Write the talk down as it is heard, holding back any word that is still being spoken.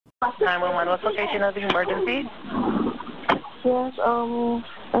911, what's the location of the emergency? Yes, I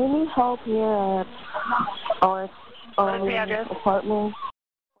need help here at our What is the address? apartment.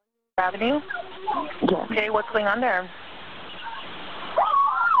 Avenue? Yes. Okay, what's going on there?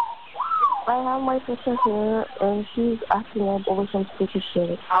 I have my sister here, and she's acting up over some stupid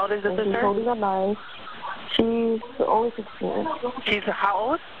shit. How old is the and sister? She's holding a knife. She's only 16. She's how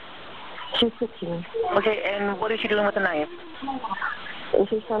old? She's 15. Okay, and what is she doing with the knife? And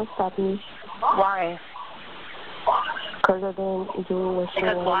she's trying to stop me. Why? Because I didn't do what she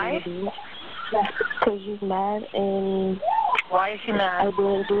wanted me to do. Because she's mad, and why is she mad? I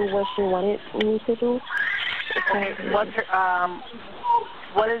didn't do what she wanted me to do. Okay, what's her,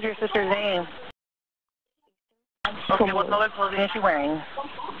 what is your sister's name? Okay, what color clothing is she wearing?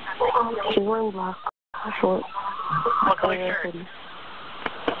 She's wearing black shorts. What color shirt?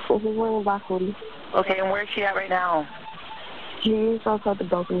 She's wearing black hoodie. Okay, and where is she at right now? She's outside the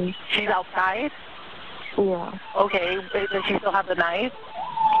balcony. She's outside? Yeah. Okay, does she still have the knife?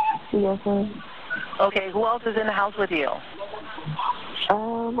 Yes, sir. Okay, who else is in the house with you?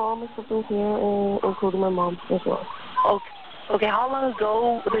 All my siblings here, including my mom as well. Okay, how long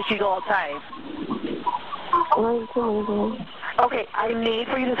ago did she go outside? Like 2 minutes ago. Okay, I need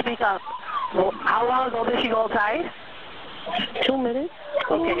for you to speak up. How long ago did she go outside? 2 minutes.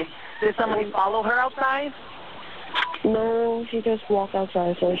 Okay, did somebody follow her outside? No, she just walked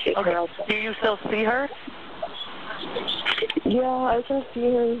outside, so she okay. outside. Do you still see her? Yeah, I can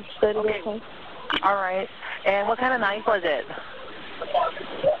see her standing outside. All right. And what kind of knife was it?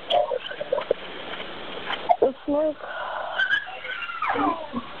 It's like...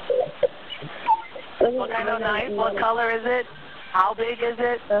 What kind of knife? What color is it? How big is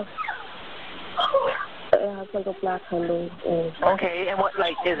it? It has like a black handle. Okay, and what,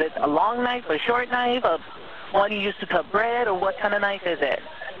 like, is it a long knife, a short knife, a one you used to cut bread, or what kind of knife is it?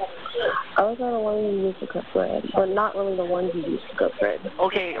 I was not the one you used to cut bread, but not really the one you used to cut bread.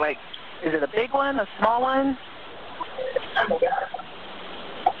 Okay, like, is it a big one, a small one?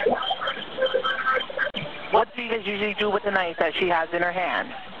 What do you guys usually do with the knife that she has in her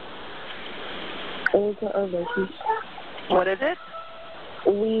hand? We cut our veggies. What is it?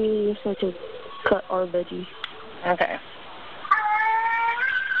 We used to cut our veggies. Okay.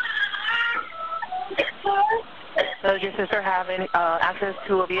 Does your sister have any access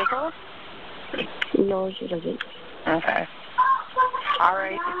to a vehicle? No, she doesn't. Okay. All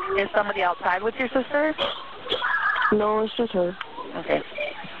right. Is somebody outside with your sister? No, it's just her. Okay.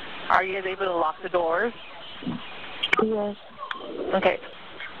 Are you guys able to lock the doors? Yes. Okay.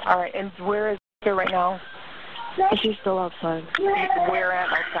 All right. And where is she right now? She's still outside. Where at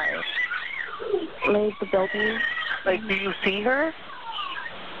outside? Like the balcony. Like, do you see her?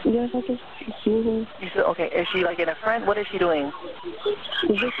 Yes, I can see her. Okay. Is she like in a front? What is she doing?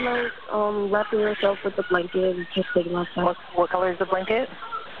 She's just like wrapping herself with the blanket and just taking outside. What color is the blanket?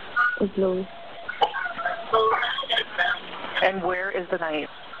 It's blue. And where is the knife?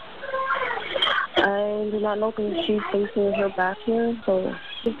 I do not know because she's facing her back here, so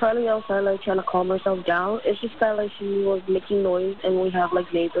she's probably outside like trying to calm herself down. It's just that like she was making noise and we have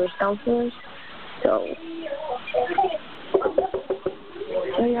like neighbors downstairs, so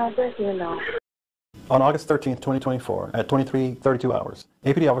yeah, they're here now. On August 13th, 2024, at 23:32 hours,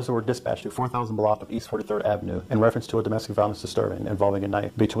 APD officers were dispatched to 4000 block of East 43rd Avenue in reference to a domestic violence disturbance involving a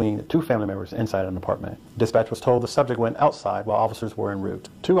knife between two family members inside an apartment. Dispatch was told the subject went outside while officers were en route.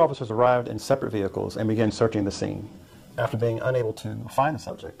 Two officers arrived in separate vehicles and began searching the scene. After being unable to find the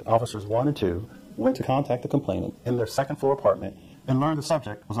subject, officers 1 and 2 went to contact the complainant in their second-floor apartment and learned the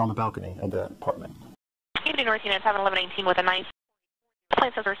subject was on the balcony of the apartment. Evening North Unit 71118 with a knife.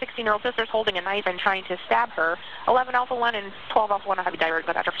 Complaint says her 16-year-old sister is holding a knife and trying to stab her. 11 Alpha 1 and 12 Alpha 1 will have you diverted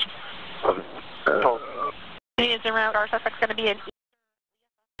by that direction. Units en route. Our suspect's going to be a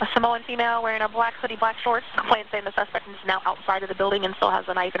Samoan female wearing a black hoodie, black shorts. Complaint saying the suspect is now outside of the building and still has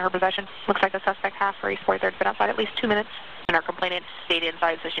a knife in her possession. Looks like the suspect half race 43rd been outside at least 2 minutes. And our complainant stayed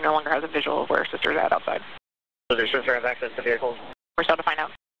inside so she no longer has a visual of where her sister is at outside. Does your sister have access to vehicles? We're still to find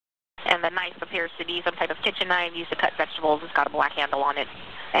out. And the knife appears to be some type of kitchen knife used to cut vegetables. It's got a black handle on it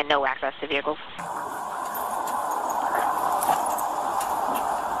and no access to vehicles.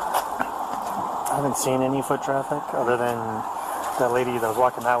 I haven't seen any foot traffic other than that lady that was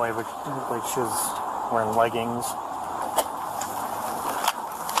walking that way, but looked like she was wearing leggings.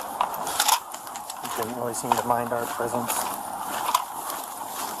 Didn't really seem to mind our presence.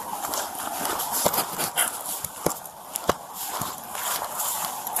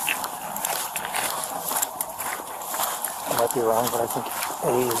 I might be wrong, but I think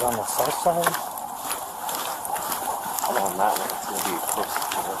A is on the south side. I'm on that one. It's going to be close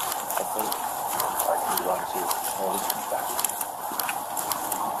to her.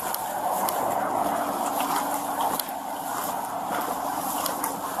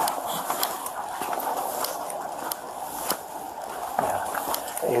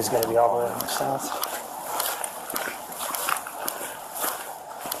 He's going to be all the way south.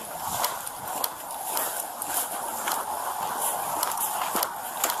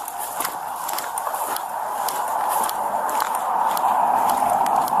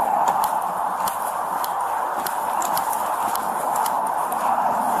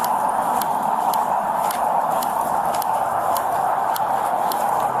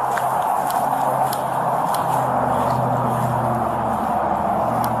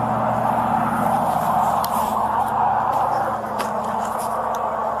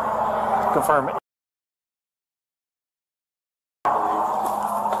 Confirm.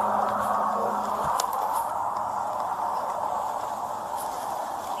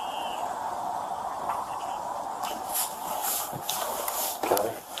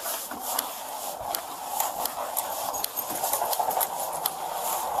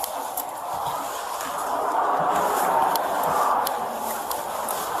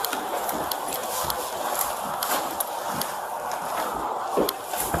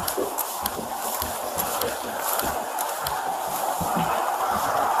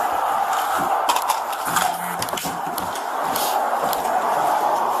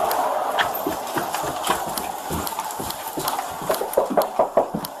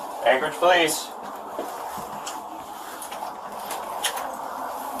 Anchorage Police.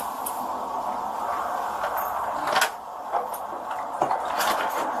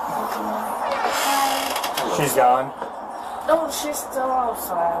 She's gone. No, she's still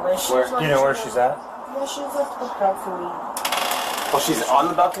outside. Like, she's Where? You know where she's at? Yeah, she's at the balcony. Oh, she's on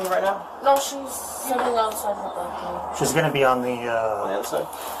the balcony right now? No, she's sitting outside the balcony. She's going to be on the On the other side?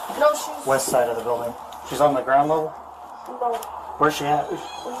 No, she's... west side of the building. She's on the ground level? No. Where's she at?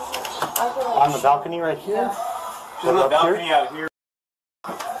 On the balcony right here? Yeah. She's on the balcony out here.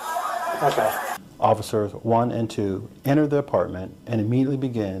 Okay. Officers 1 and 2 enter the apartment and immediately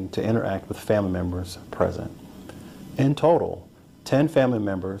begin to interact with family members present. In total, 10 family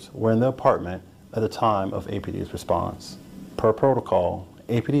members were in the apartment at the time of APD's response. Per protocol,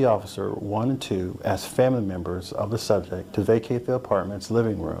 APD Officer 1 and 2 asked family members of the subject to vacate the apartment's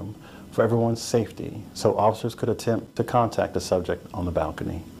living room for everyone's safety so officers could attempt to contact the subject on the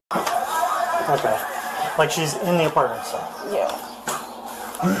balcony. Okay. Like she's in the apartment, so. Yeah.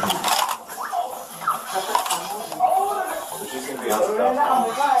 She's going to be on the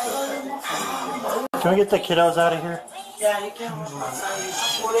balcony. Can we get the kiddos out of here? Yeah, you can.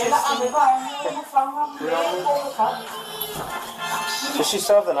 Does she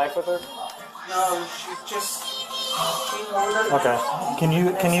still have the knife with her? No, she just... Okay. Can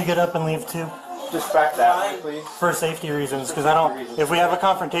you get up and leave too? Just back that way, please. For safety reasons, because I don't. If we have a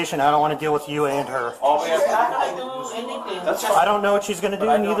confrontation, I don't want to deal with you and her. All we have to That's fine. I don't know what she's going to do,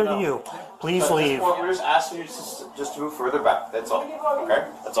 neither do you. Please leave. We're just asking you just to move further back. That's all. Okay?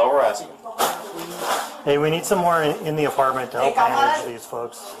 That's all we're asking. Hey, we need some more in the apartment to help manage these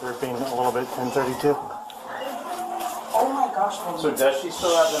folks. They're being a little bit 1032. Oh my gosh. So does she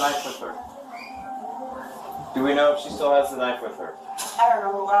still have the knife with her? Do we know if she still has the knife with her? I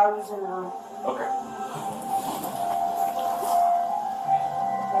don't know. I was in the... Okay.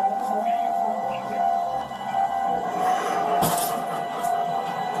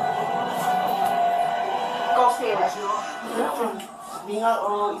 Go see it. Do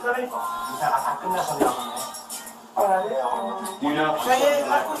you know if she still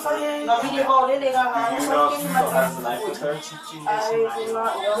has the knife with her?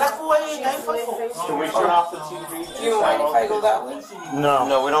 Can we turn off the TV? Do you mind if I go that way? No.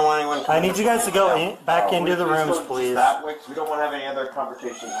 No, we don't want anyone. I need you guys to go back into the rooms, please. That way, 'cause we don't want to have any other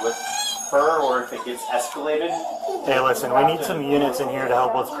confrontations with her, or if it gets escalated. Hey, listen, we need some units in here to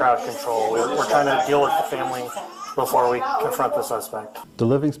help with crowd control. We're trying to deal with the family before we confront the suspect. The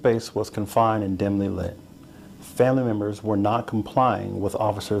living space was confined and dimly lit. Family members were not complying with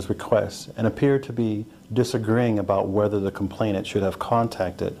officers' requests and appeared to be disagreeing about whether the complainant should have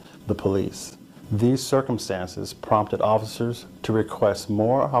contacted the police. These circumstances prompted officers to request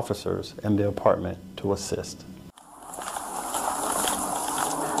more officers in the apartment to assist.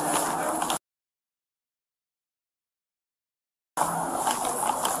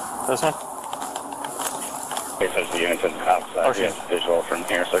 This one? There's the units outside. We have visual from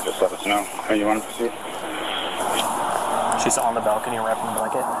here, so just let us know how you want to proceed. She's on the balcony wrapping the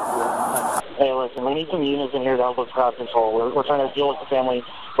blanket. Hey, listen, we need some units in here to help with crowd control. We're trying to deal with the family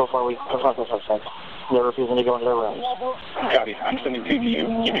before we confront the suspect. They're refusing to go into their room. Copy. I'm sending two to you.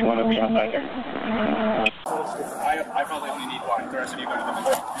 Give me one of you outside there. I probably only need one. The rest of you go to the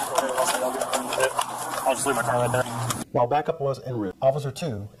I'll just leave my car right there. While backup was en route, Officer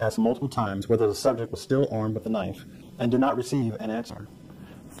 2 asked multiple times whether the subject was still armed with a knife and did not receive an answer.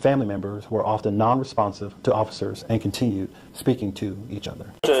 Family members were often non-responsive to officers and continued speaking to each other.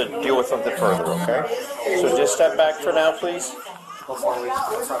 To deal with something further, okay? So just step back for now, please. Before we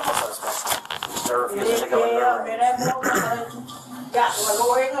confront the suspect. They're refusing to go in their room.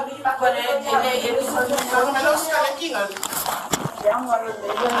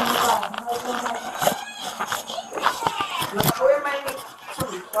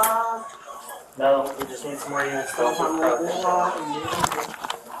 No, we just need some more units. Are you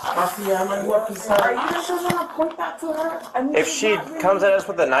just gonna point that to her? I mean, If she comes at us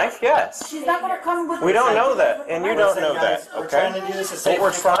with a knife, yes. she's not gonna come with. We don't know that, and you don't know that, We're trying okay? to do this as What safe we're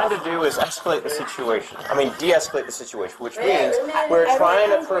as trying to possible. do is escalate the situation. I mean, de-escalate the situation, which means we're trying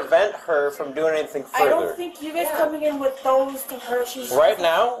to prevent her from doing anything I don't further. think you guys coming in with those to her. She's Right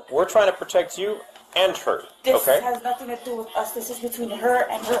now, we're trying to protect you and her, This okay? has nothing to do with us. This is between her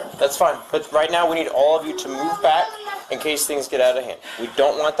and her. That's fine, but right now we need all of you to move back in case things get out of hand. We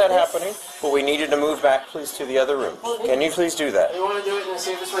don't want that happening, but we need you to move back, please, to the other room. Can you please do that? We want to do it in the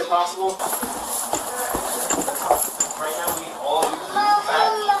safest way possible. Right now we need all of you to move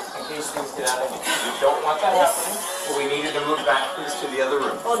back in case things get out of hand. We don't want that happening, but we need you to move back, please, to the other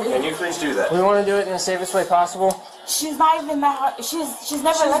room. Can you please do that? We want to do it in the safest way possible. She's not even that. She's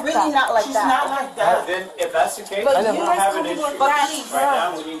never like really that. not like she's that. not like that. Then, if that's the case, But we you don't guys have an coming issue. with that, Right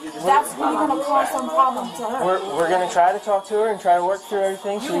now we need you to that's really gonna cause some problem to her. We're going to try to talk to her and try to work through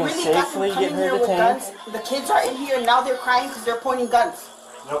everything so we can safely get her detained. The kids are in here and now they're crying because they're pointing guns.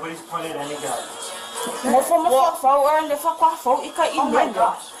 Nobody's pointed any guns.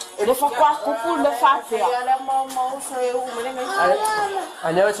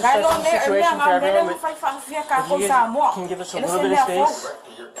 I know it's a stressful situation for everyone, but if you guys can give us a little bit of space.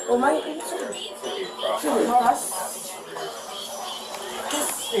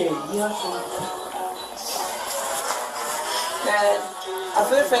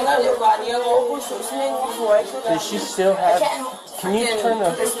 Does she still have... Can you turn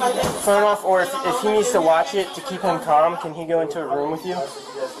the phone off, or if he needs to watch it to keep him calm, can he go into a room with you?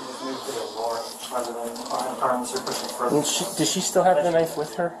 And does she still have the knife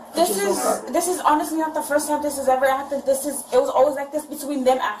with her? This is honestly not the first time this has ever happened. It was always like this between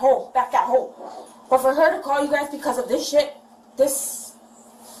them at home, back at home. But for her to call you guys because of this shit, this.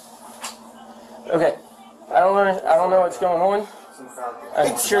 Okay, I don't know what's going on.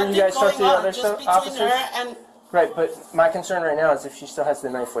 I'm sure you guys talked to the other officers. Right, but my concern right now is if she still has the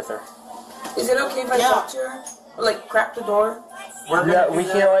knife with her. Is it okay if I talk to her? Or like crack the door? We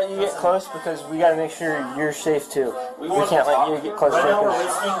can't let you get close because we got to make sure you're safe too. We can't let you get close to her. Right now we're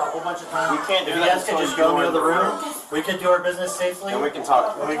wasting a whole bunch of time. We can't do if you that guys could until just you go go in the in other the room, we could do our business safely. And we can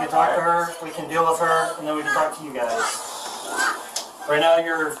talk. And we can talk to her, we can deal with her, and then we can talk to you guys. Right now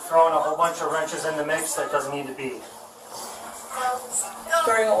you're throwing a whole bunch of wrenches in the mix that doesn't need to be.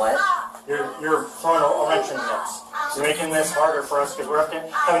 Throwing a what? You're throwing a wrench in the mix. You're making this harder for us because we're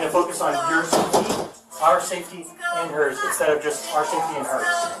having to focus on your safety, our safety, and hers, instead of just our safety and hers.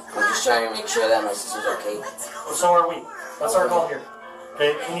 I'm just trying to make sure that my sister's okay. Well, so are we. That's our goal here.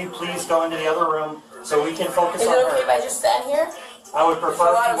 Okay, can you please go into the other room so we can focus on her? Is it okay if I just stand here? I would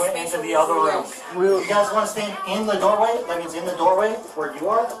prefer if you went into the other room. If you guys want to stand in the doorway, that means in the doorway where you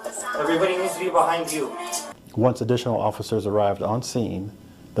are. Everybody needs to be behind you. Once additional officers arrived on scene,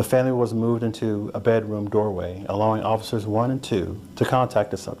 the family was moved into a bedroom doorway, allowing Officers 1 and 2 to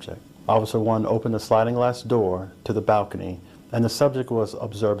contact the subject. Officer 1 opened the sliding glass door to the balcony, and the subject was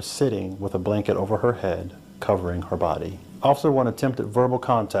observed sitting with a blanket over her head, covering her body. Officer 1 attempted verbal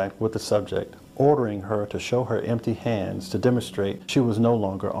contact with the subject, ordering her to show her empty hands to demonstrate she was no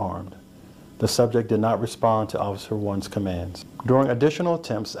longer armed. The subject did not respond to Officer 1's commands. During additional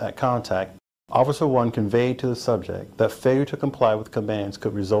attempts at contact, Officer 1 conveyed to the subject that failure to comply with commands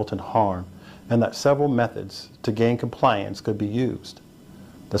could result in harm and that several methods to gain compliance could be used.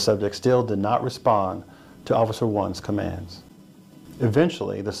 The subject still did not respond to Officer 1's commands.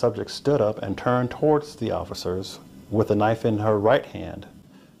 Eventually, the subject stood up and turned towards the officers with a knife in her right hand.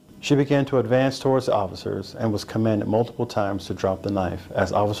 She began to advance towards the officers and was commanded multiple times to drop the knife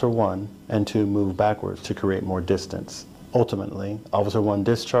as Officer 1 and 2 moved backwards to create more distance. Ultimately, Officer 1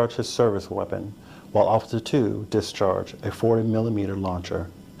 discharged his service weapon, while Officer 2 discharged a 40mm launcher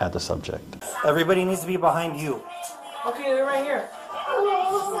at the subject. Everybody needs to be behind you. Okay, they're right here.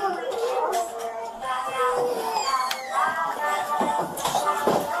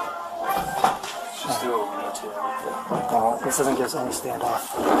 Just do what we need to. This doesn't give us any standoff.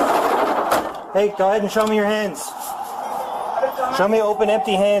 Hey, go ahead and show me your hands. Show me open,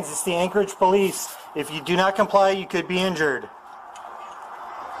 empty hands. It's the Anchorage Police. If you do not comply, you could be injured.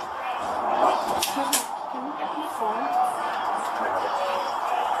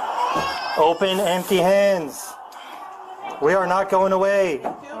 Open, empty hands. We are not going away.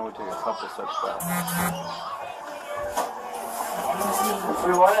 Now we take a couple steps back.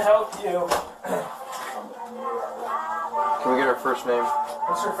 We want to help you. Can we get her first name?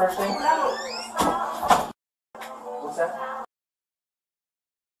 What's her first name? What's that?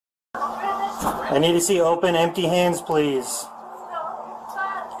 I need to see open, empty hands, please.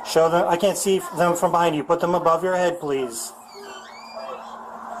 Show them. I can't see them from behind you. Put them above your head, please.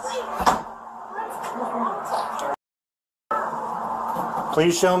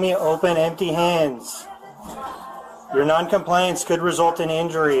 Please show me open, empty hands. Your non-compliance could result in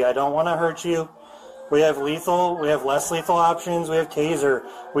injury. I don't want to hurt you. We have lethal, we have less lethal options, we have taser,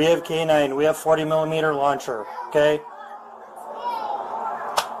 we have K9, we have 40mm launcher, okay?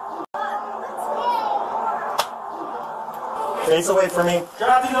 Face away from me.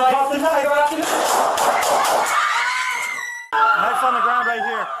 Drop the knife! Drop the knife! Drop the knife! Knife on the ground right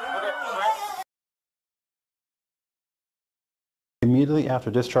here. Immediately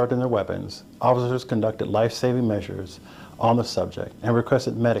after discharging their weapons, officers conducted life-saving measures on the subject and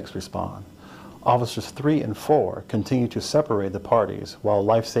requested medics respond. Officers 3 and 4 continued to separate the parties while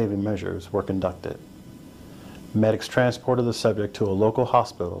life-saving measures were conducted. Medics transported the subject to a local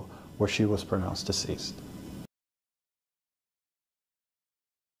hospital where she was pronounced deceased.